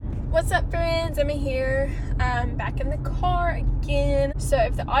What's up, friends? Emma here. I'm back in the car again. So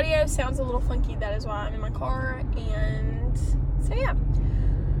if the audio sounds a little funky, that is why I'm in my car. And so yeah.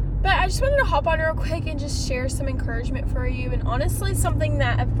 But I just wanted to hop on real quick and just share some encouragement for you. And honestly, something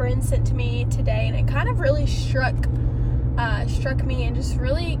that a friend sent to me today, and it kind of really struck me and just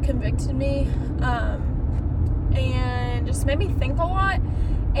really convicted me. And just made me think a lot.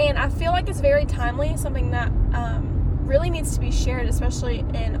 And I feel like it's very timely, something that really needs to be shared, especially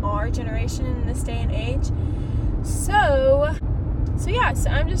in our generation in this day and age. So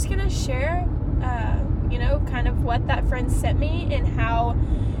I'm just gonna share kind of what that friend sent me and how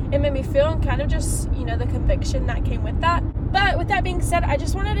it made me feel, and kind of just the conviction that came with that. But with that being said, I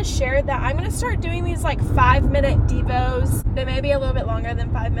just wanted to share that I'm gonna start doing these 5-minute devos. They may be a little bit longer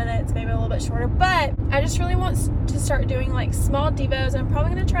than 5 minutes, maybe a little bit shorter, but I just really want to start doing small devos. I'm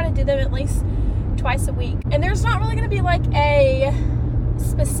probably gonna try to do them at least twice a week. And there's not really going to be a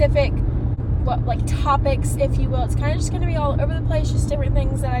specific topics, if you will. It's kind of just going to be all over the place, just different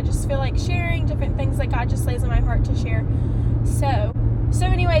things that I just feel like sharing, different things that God just lays on my heart to share. So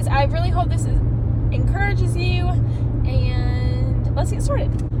anyways, I really hope this encourages you, and let's get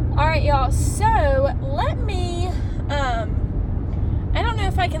started. All right, y'all. So let me I don't know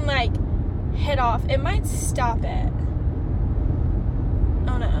if I can head off. It might stop it.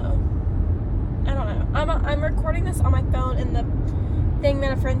 Oh no, I don't know. I'm recording this on my phone, and the thing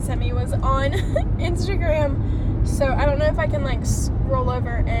that a friend sent me was on Instagram, so I don't know if I can scroll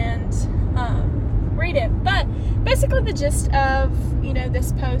over and read it. But basically the gist of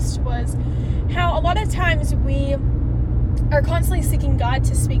this post was how a lot of times we are constantly seeking God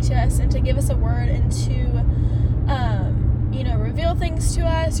to speak to us and to give us a word and to reveal things to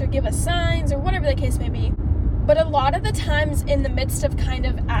us or give us signs or whatever the case may be. But a lot of the times in the midst of kind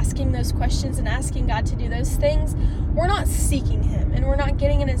of asking those questions and asking God to do those things, we're not seeking Him and we're not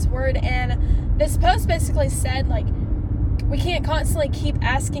getting in His Word. And this post basically said, we can't constantly keep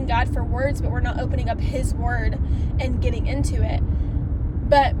asking God for words, but we're not opening up His Word and getting into it.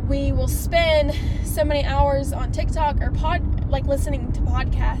 But we will spend so many hours on TikTok or listening to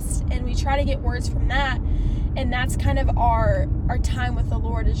podcasts, and we try to get words from that. And that's kind of our time with the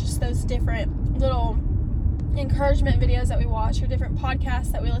Lord, is just those different little encouragement videos that we watch or different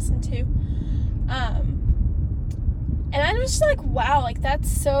podcasts that we listen to. And I'm just wow, that's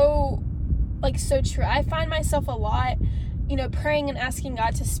so true. I find myself a lot, praying and asking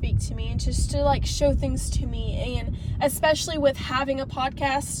God to speak to me and just to show things to me. And especially with having a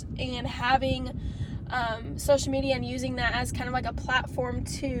podcast and having social media and using that as kind of a platform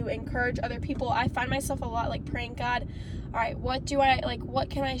to encourage other people, I find myself a lot praying, God, all right, what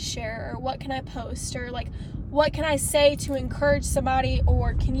can I share, or what can I post, or what can I say to encourage somebody,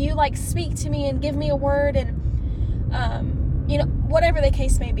 or can you speak to me and give me a word, and whatever the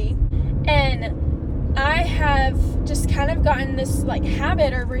case may be. And I have just kind of gotten this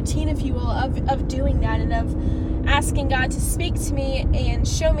habit or routine, if you will, of doing that, and of asking God to speak to me and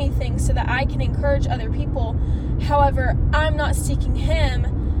show me things so that I can encourage other people. However, I'm not seeking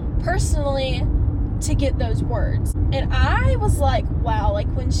Him personally to get those words. And I was wow,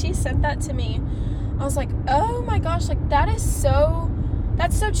 when she sent that to me, I was oh my gosh, that's so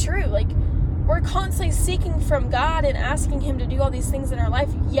true. We're constantly seeking from God and asking Him to do all these things in our life,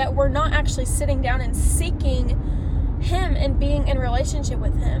 yet we're not actually sitting down and seeking Him and being in relationship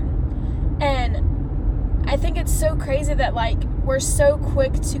with Him. And I think it's so crazy that we're so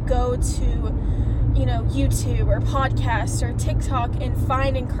quick to go to YouTube or podcasts or TikTok and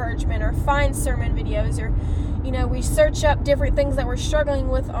find encouragement or find sermon videos, or we search up different things that we're struggling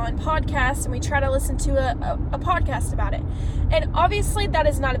with on podcasts, and we try to listen to a podcast about it. And obviously that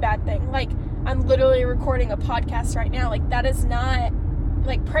is not a bad thing. I'm literally recording a podcast right now. That is not,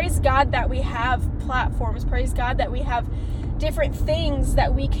 praise God that we have platforms. Praise God that we have different things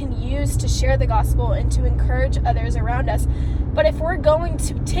that we can use to share the gospel and to encourage others around us. But if we're going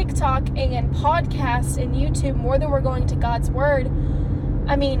to TikTok and podcasts and YouTube more than we're going to God's Word,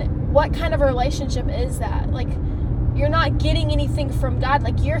 what kind of a relationship is that? You're not getting anything from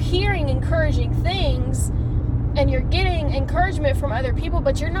God. You're hearing encouraging things and you're getting encouragement from other people,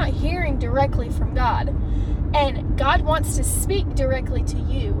 but you're not hearing directly from God. And God wants to speak directly to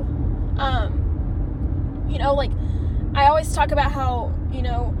you. I always talk about how,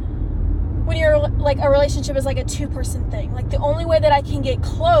 when you're a relationship is a two-person thing. The only way that I can get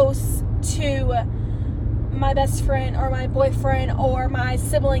close to my best friend or my boyfriend or my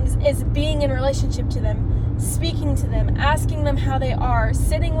siblings is being in relationship to them, speaking to them, asking them how they are,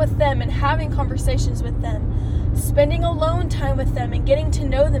 sitting with them and having conversations with them. spending alone time with them and getting to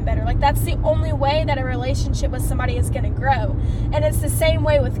know them better. Like, that's the only way that a relationship with somebody is going to grow. And it's the same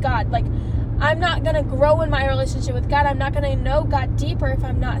way with God. Like, I'm not going to grow in my relationship with God. I'm not going to know God deeper if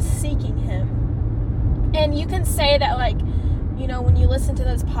I'm not seeking Him. And you can say that, like, you know, when you listen to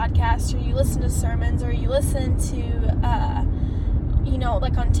those podcasts, or you listen to sermons, or you listen to, you know,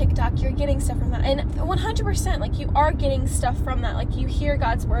 like on TikTok, you're getting stuff from that. And 100%, like, you are getting stuff from that. Like, you hear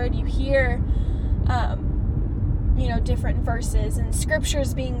God's word, you hear, you know, different verses and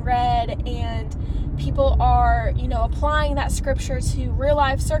scriptures being read, and people are, you know, applying that scripture to real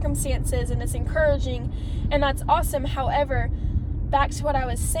life circumstances, and it's encouraging, and that's awesome. However, back to what I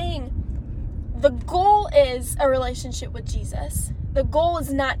was saying, the goal is a relationship with Jesus. The goal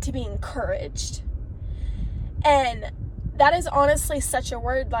is not to be encouraged. And that is honestly such a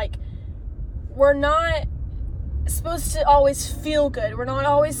word. Like, we're not supposed to always feel good. We're not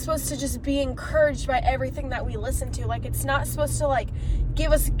always supposed to just be encouraged by everything that we listen to. Like, it's not supposed to, like,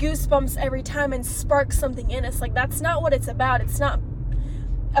 give us goosebumps every time and spark something in us. Like, that's not what it's about. It's not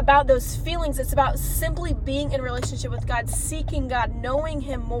about those feelings. It's about simply being in relationship with God, seeking God, knowing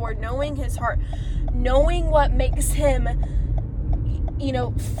Him more, knowing His heart, knowing what makes Him, you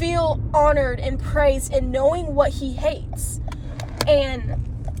know, feel honored and praised, and knowing what He hates. And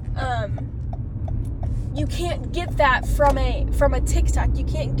you can't get that from a TikTok. You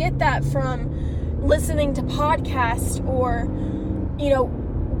can't get that from listening to podcasts, or, you know,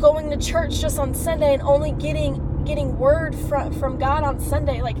 going to church just on Sunday and only getting word from God on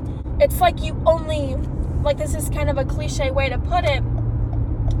Sunday. Like, it's like you only, like, this is kind of a cliche way to put it,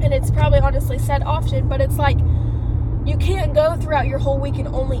 and it's probably honestly said often, but it's like, you can't go throughout your whole week and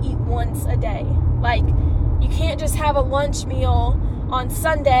only eat once a day. Like, you can't just have a lunch meal on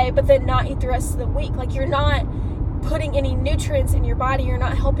Sunday, but then not eat the rest of the week. Like, you're not putting any nutrients in your body. You're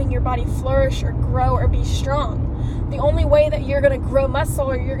not helping your body flourish or grow or be strong. The only way that you're going to grow muscle,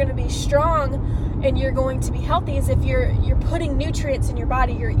 or you're going to be strong and you're going to be healthy, is if you're putting nutrients in your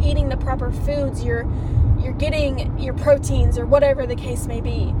body. You're eating the proper foods. You're getting your proteins, or whatever the case may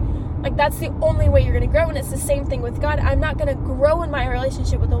be. Like, that's the only way you're going to grow. And it's the same thing with God. I'm not going to grow in my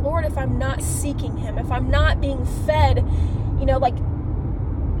relationship with the Lord if I'm not seeking Him, if I'm not being fed. You know, like,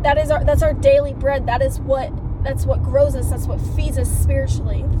 that's our daily bread. That's what grows us. That's what feeds us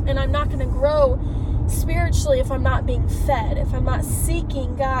spiritually. And I'm not going to grow spiritually if I'm not being fed, if I'm not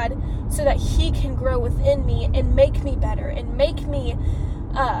seeking God so that He can grow within me and make me better, and make me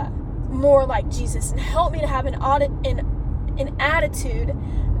more like Jesus, and help me to have an attitude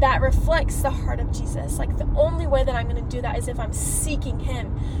that reflects the heart of Jesus. Like, the only way that I'm going to do that is if I'm seeking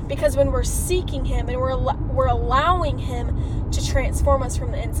Him. Because when we're seeking Him and we're allowing Him to transform us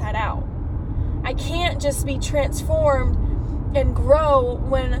from the inside out. I can't just be transformed and grow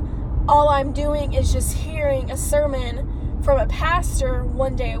when all I'm doing is just hearing a sermon from a pastor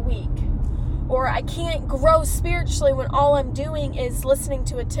one day a week. Or I can't grow spiritually when all I'm doing is listening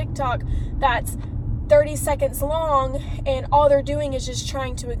to a TikTok that's 30 seconds long, and all they're doing is just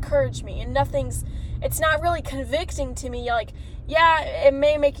trying to encourage me, and it's not really convicting to me. Like, yeah, it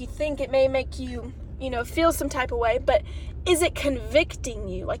may make you think, it may make you, you know, feel some type of way, but is it convicting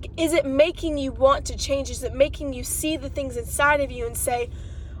you? Like, is it making you want to change? Is it making you see the things inside of you and say,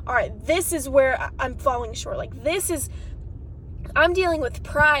 all right, this is where I'm falling short. Like, I'm dealing with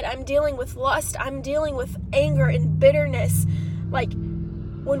pride. I'm dealing with lust. I'm dealing with anger and bitterness. Like,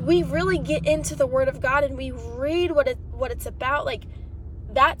 when we really get into the Word of God and we read what it's about, like,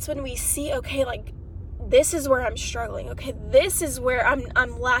 that's when we see, okay, like, this is where I'm struggling. Okay, this is where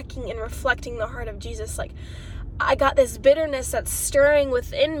I'm lacking in reflecting the heart of Jesus. Like, I got this bitterness that's stirring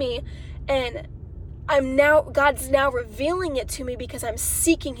within me, and God's now revealing it to me because I'm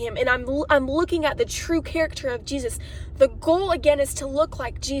seeking Him, and I'm looking at the true character of Jesus. The goal, again, is to look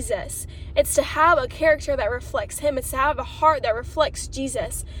like Jesus. It's to have a character that reflects Him. It's to have a heart that reflects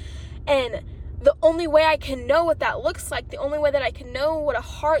Jesus. And the only way I can know what that looks like, the only way that I can know what a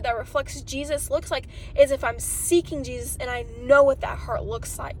heart that reflects Jesus looks like, is if I'm seeking Jesus and I know what that heart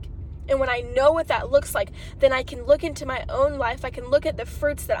looks like. And when I know what that looks like, then I can look into my own life. I can look at the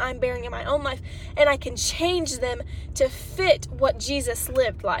fruits that I'm bearing in my own life, and I can change them to fit what Jesus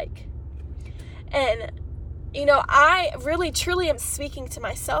lived like. And, you know, I really, truly am speaking to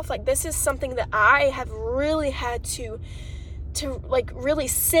myself. Like, this is something that I have really had to like really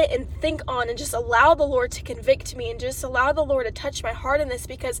sit and think on, and just allow the Lord to convict me, and just allow the Lord to touch my heart in this,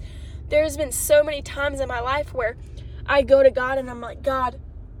 because there's been so many times in my life where I go to God and I'm like, God,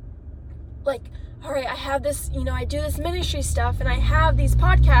 like, all right, I have this, you know, I do this ministry stuff, and I have these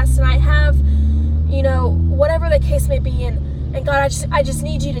podcasts, and I have, you know, whatever the case may be, and God, I just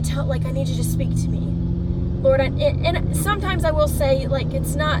need you to I need you to speak to me. Lord, and sometimes I will say, like,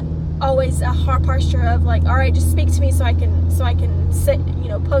 it's not always a hard posture of like, all right, just speak to me so I can sit,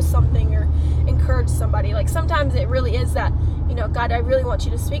 post something or encourage somebody. Like, sometimes it really is that, God, I really want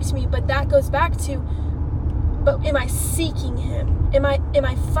you to speak to me, but that goes back to, but am I seeking him? Am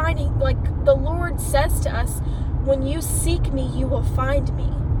I finding, like the Lord says to us, when you seek me, you will find me.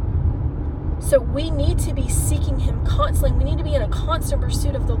 So we need to be seeking him constantly. We need to be in a constant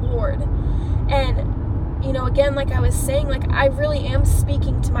pursuit of the Lord. And again, like I was saying, like, I really am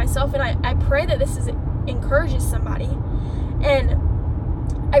speaking to myself, and I pray that this encourages somebody. And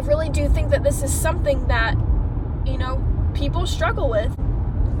I really do think that this is something that, people struggle with,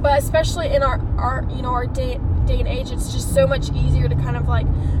 but especially in our day and age, it's just so much easier to kind of like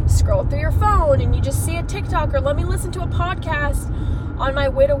scroll through your phone and you just see a TikTok, or let me listen to a podcast on my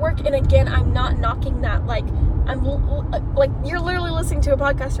way to work. And again, I'm not knocking that. Like, I'm like, you're literally listening to a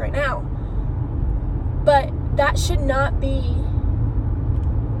podcast right now. But that should not be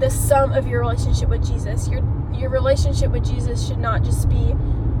the sum of your relationship with Jesus. Your relationship with Jesus should not just be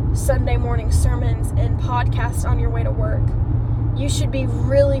Sunday morning sermons and podcasts on your way to work. You should be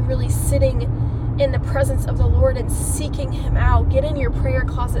really, really sitting in the presence of the Lord and seeking him out. Get in your prayer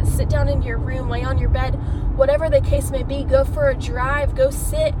closet, sit down in your room, lay on your bed, whatever the case may be. Go for a drive, go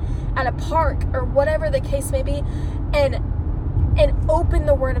sit at a park, or whatever the case may be, and open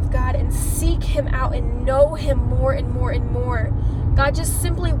the Word of God and seek him out and know him more and more and more. God just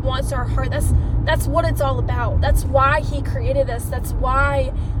simply wants our heart. That's what it's all about. That's why he created us. That's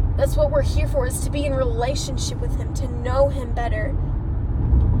what we're here for, is to be in relationship with him, to know him better.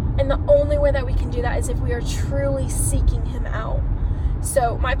 And the only way that we can do that is if we are truly seeking him out.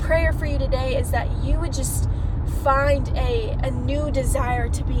 So my prayer for you today is that you would just find a new desire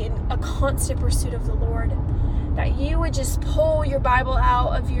to be in a constant pursuit of the Lord. That you would just pull your Bible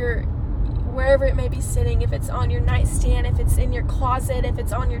out of your, wherever it may be sitting, if it's on your nightstand, if it's in your closet, if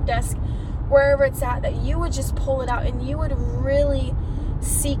it's on your desk, wherever it's at, that you would just pull it out and you would really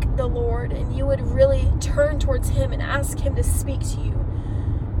seek the Lord, and you would really turn towards him and ask him to speak to you.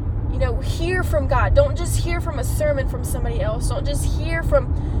 Hear from God. Don't just hear from a sermon from somebody else. Don't just hear from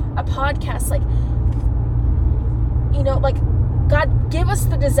a podcast. God, give us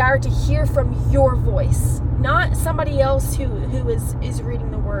the desire to hear from your voice, not somebody else who is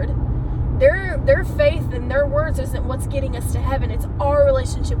reading the word. Their faith and their words isn't what's getting us to heaven. It's our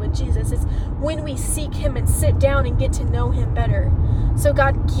relationship with Jesus. It's when we seek him and sit down and get to know him better. So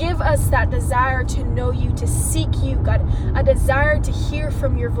God, give us that desire to know you, to seek you, God, a desire to hear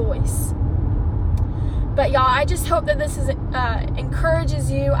from your voice. But y'all, I just hope that this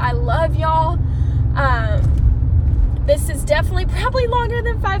encourages you. I love y'all. This is definitely probably longer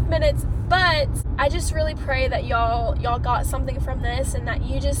than 5 minutes, but I just really pray that y'all got something from this, and that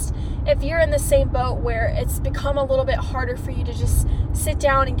you just, if you're in the same boat where it's become a little bit harder for you to just sit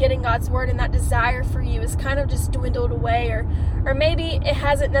down and get in God's word, and that desire for you is kind of just dwindled away, or maybe it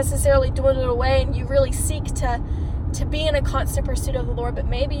hasn't necessarily dwindled away and you really seek to be in a constant pursuit of the Lord, but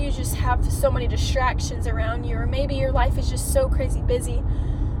maybe you just have so many distractions around you, or maybe your life is just so crazy busy.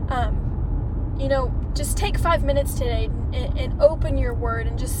 Just take 5 minutes today and open your word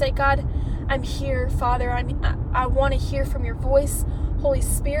and just say, God, I'm here, Father. I want to hear from your voice. Holy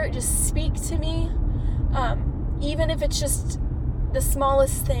Spirit, just speak to me. Even if it's just the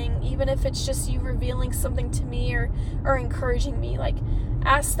smallest thing, even if it's just you revealing something to me or encouraging me, like,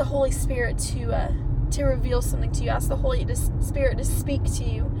 ask the Holy Spirit to reveal something to you. Ask the Holy Spirit to speak to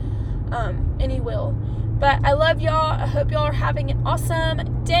you, and he will. But I love y'all. I hope y'all are having an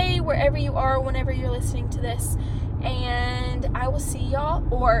awesome day wherever you are, whenever you're listening to this. And I will see y'all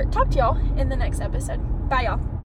or talk to y'all in the next episode. Bye, y'all.